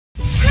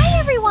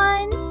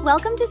everyone!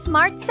 Welcome to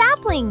Smart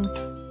Saplings.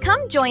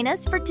 Come join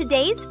us for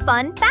today's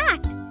fun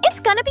fact. It's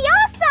gonna be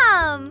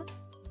awesome!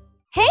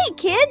 Hey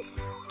kids!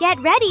 Get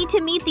ready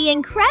to meet the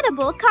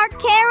incredible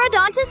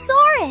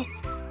Carcharodontosaurus.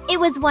 It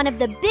was one of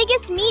the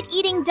biggest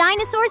meat-eating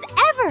dinosaurs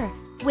ever,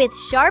 with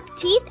sharp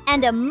teeth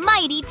and a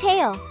mighty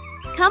tail.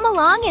 Come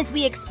along as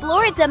we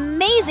explore its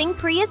amazing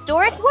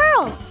prehistoric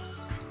world.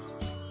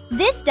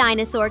 This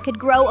dinosaur could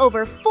grow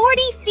over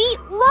 40 feet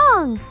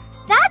long.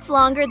 That's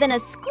longer than a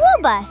school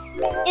bus.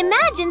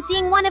 Imagine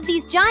seeing one of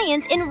these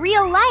giants in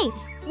real life,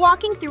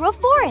 walking through a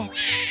forest.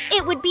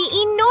 It would be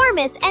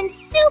enormous and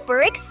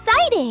super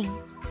exciting.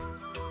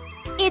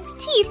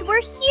 Its teeth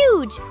were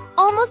huge,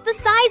 almost the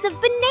size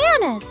of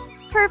bananas,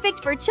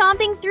 perfect for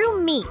chomping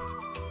through meat.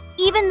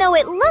 Even though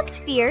it looked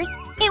fierce,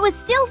 it was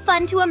still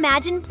fun to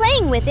imagine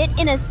playing with it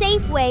in a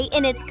safe way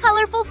in its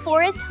colorful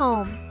forest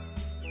home.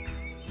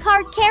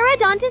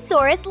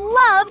 Carcharodontosaurus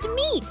loved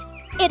meat.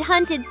 It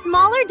hunted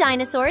smaller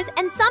dinosaurs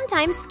and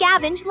sometimes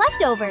scavenged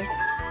leftovers.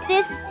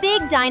 This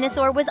big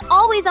dinosaur was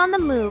always on the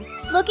move,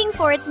 looking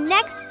for its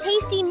next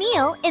tasty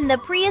meal in the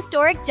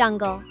prehistoric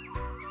jungle.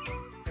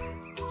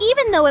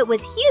 Even though it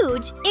was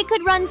huge, it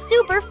could run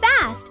super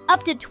fast,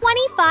 up to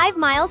 25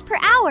 miles per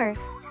hour.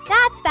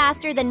 That's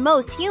faster than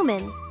most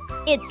humans.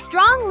 Its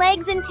strong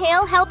legs and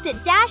tail helped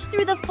it dash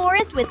through the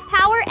forest with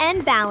power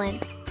and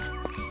balance.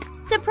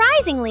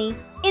 Surprisingly,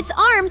 its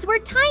arms were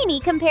tiny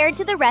compared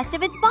to the rest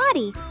of its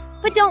body.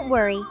 But don't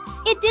worry,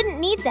 it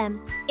didn't need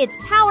them. Its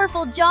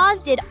powerful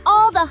jaws did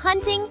all the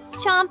hunting,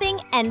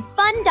 chomping, and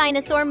fun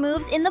dinosaur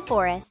moves in the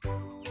forest.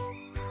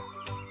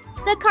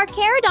 The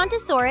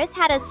Carcharodontosaurus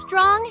had a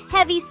strong,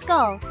 heavy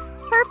skull,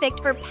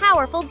 perfect for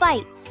powerful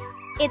bites.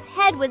 Its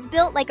head was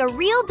built like a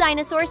real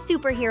dinosaur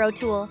superhero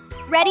tool,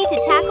 ready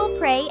to tackle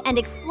prey and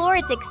explore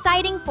its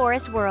exciting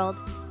forest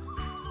world.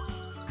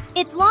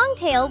 Its long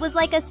tail was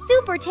like a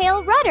super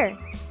tail rudder.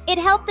 It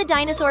helped the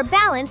dinosaur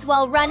balance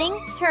while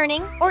running,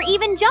 turning, or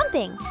even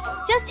jumping.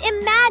 Just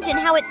imagine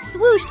how it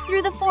swooshed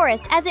through the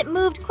forest as it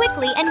moved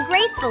quickly and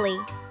gracefully.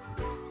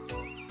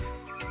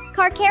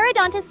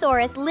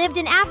 Carcharodontosaurus lived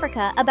in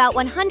Africa about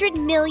 100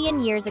 million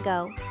years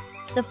ago.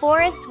 The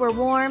forests were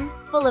warm,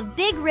 full of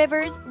big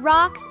rivers,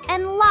 rocks,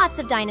 and lots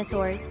of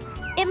dinosaurs.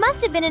 It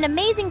must have been an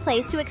amazing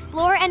place to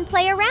explore and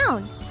play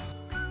around.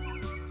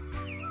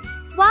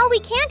 While we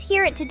can't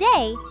hear it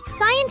today,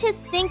 scientists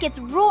think its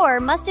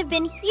roar must have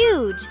been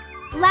huge,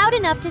 loud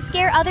enough to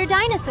scare other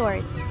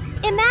dinosaurs.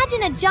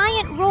 Imagine a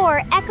giant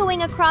roar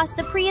echoing across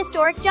the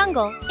prehistoric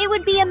jungle. It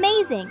would be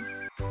amazing.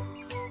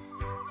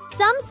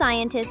 Some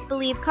scientists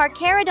believe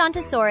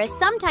Carcharodontosaurus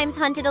sometimes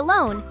hunted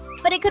alone,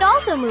 but it could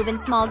also move in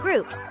small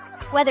groups.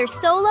 Whether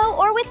solo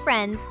or with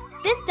friends,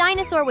 this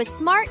dinosaur was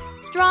smart,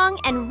 strong,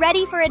 and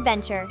ready for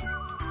adventure.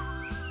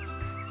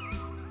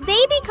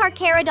 Baby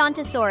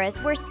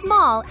Carcharodontosaurus were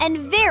small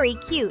and very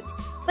cute,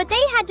 but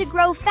they had to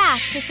grow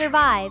fast to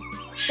survive.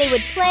 They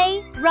would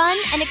play, run,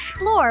 and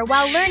explore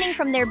while learning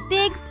from their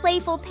big,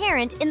 playful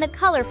parent in the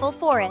colorful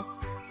forest.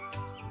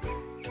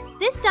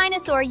 This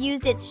dinosaur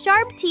used its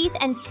sharp teeth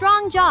and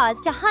strong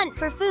jaws to hunt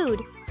for food.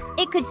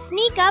 It could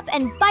sneak up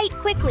and bite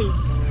quickly.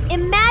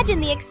 Imagine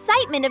the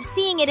excitement of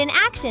seeing it in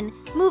action,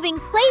 moving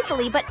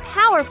playfully but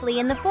powerfully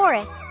in the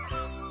forest.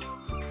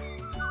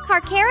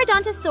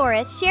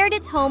 Carcharodontosaurus shared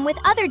its home with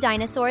other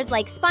dinosaurs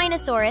like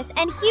Spinosaurus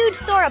and huge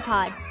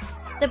sauropods.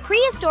 The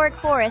prehistoric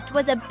forest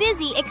was a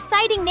busy,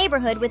 exciting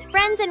neighborhood with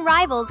friends and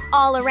rivals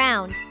all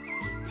around.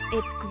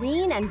 Its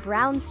green and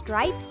brown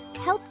stripes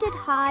helped it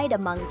hide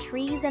among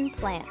trees and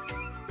plants,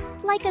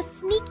 like a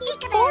sneaky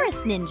forest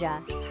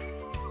ninja.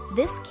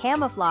 This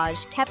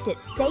camouflage kept it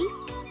safe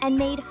and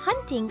made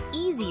hunting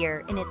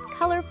easier in its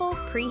colorful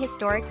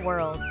prehistoric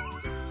world.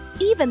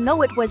 Even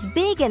though it was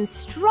big and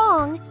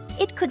strong,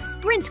 it could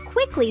sprint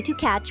quickly to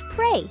catch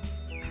prey.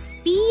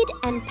 Speed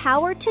and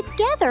power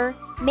together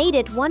made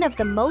it one of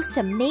the most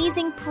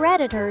amazing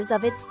predators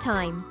of its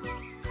time.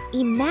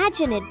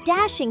 Imagine it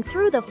dashing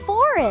through the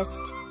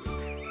forest.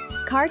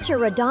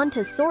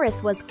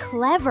 Carcharodontosaurus was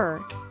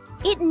clever.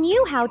 It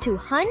knew how to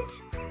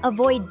hunt,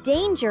 avoid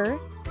danger,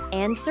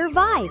 and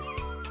survive.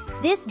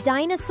 This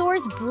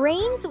dinosaur's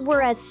brains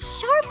were as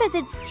sharp as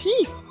its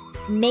teeth,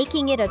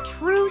 making it a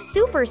true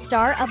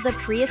superstar of the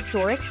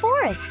prehistoric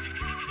forest.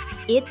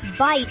 Its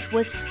bite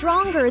was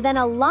stronger than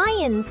a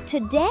lion's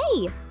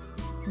today.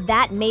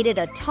 That made it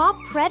a top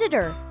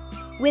predator.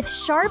 With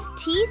sharp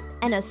teeth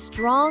and a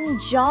strong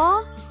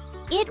jaw,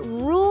 it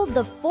ruled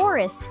the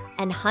forest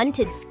and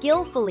hunted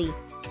skillfully,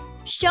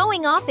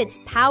 showing off its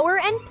power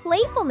and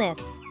playfulness.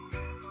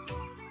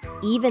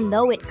 Even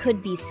though it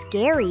could be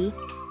scary,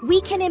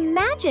 we can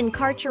imagine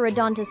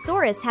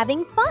Carcharodontosaurus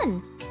having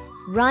fun,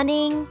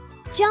 running,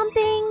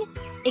 jumping,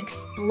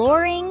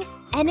 exploring,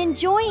 and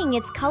enjoying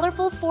its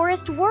colorful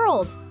forest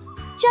world,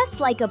 just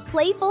like a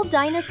playful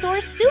dinosaur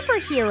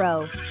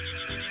superhero.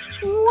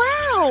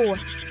 Wow!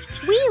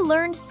 We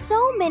learned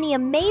so many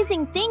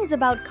amazing things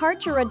about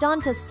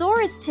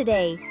Carcharodontosaurus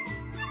today.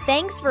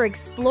 Thanks for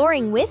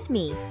exploring with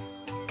me.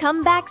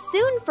 Come back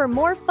soon for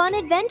more fun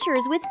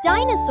adventures with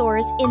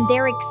dinosaurs in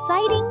their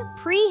exciting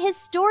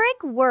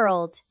prehistoric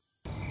world.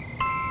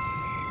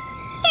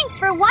 Thanks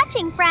for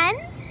watching, friends.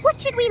 What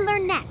should we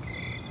learn next?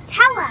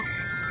 Tell us.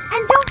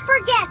 And don't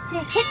forget to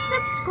hit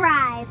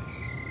subscribe.